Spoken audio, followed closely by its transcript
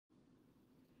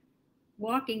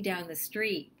Walking down the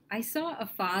street, I saw a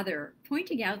father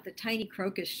pointing out the tiny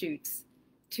crocus shoots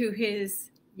to his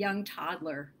young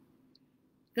toddler.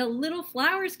 The little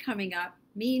flowers coming up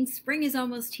means spring is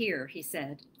almost here, he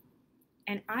said.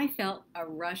 And I felt a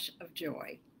rush of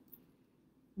joy.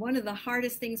 One of the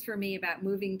hardest things for me about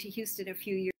moving to Houston a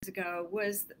few years ago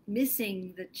was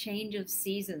missing the change of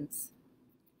seasons.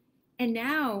 And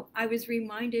now I was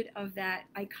reminded of that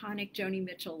iconic Joni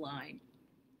Mitchell line.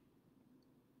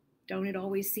 Don't it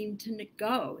always seem to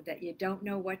go that you don't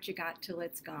know what you got till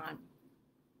it's gone?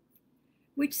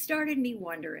 Which started me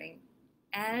wondering,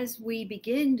 as we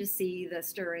begin to see the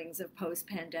stirrings of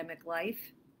post-pandemic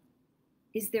life,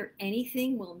 is there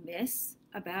anything we'll miss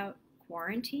about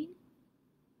quarantine?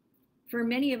 For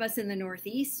many of us in the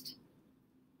Northeast,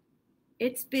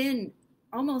 it's been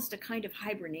almost a kind of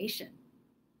hibernation.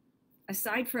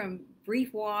 Aside from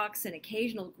brief walks and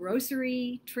occasional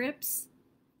grocery trips,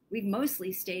 we've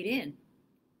mostly stayed in.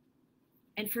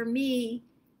 And for me,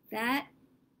 that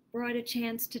brought a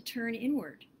chance to turn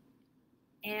inward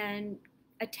and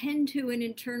attend to an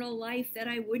internal life that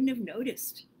I wouldn't have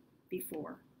noticed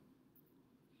before.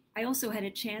 I also had a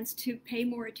chance to pay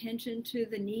more attention to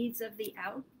the needs of the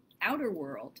outer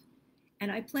world,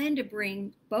 and I plan to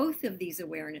bring both of these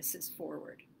awarenesses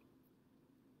forward.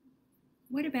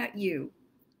 What about you?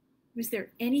 Was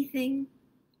there anything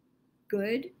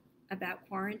good about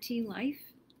quarantine life?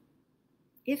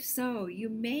 If so, you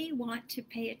may want to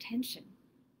pay attention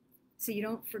so you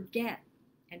don't forget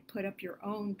and put up your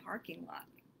own parking lot.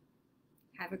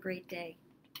 Have a great day.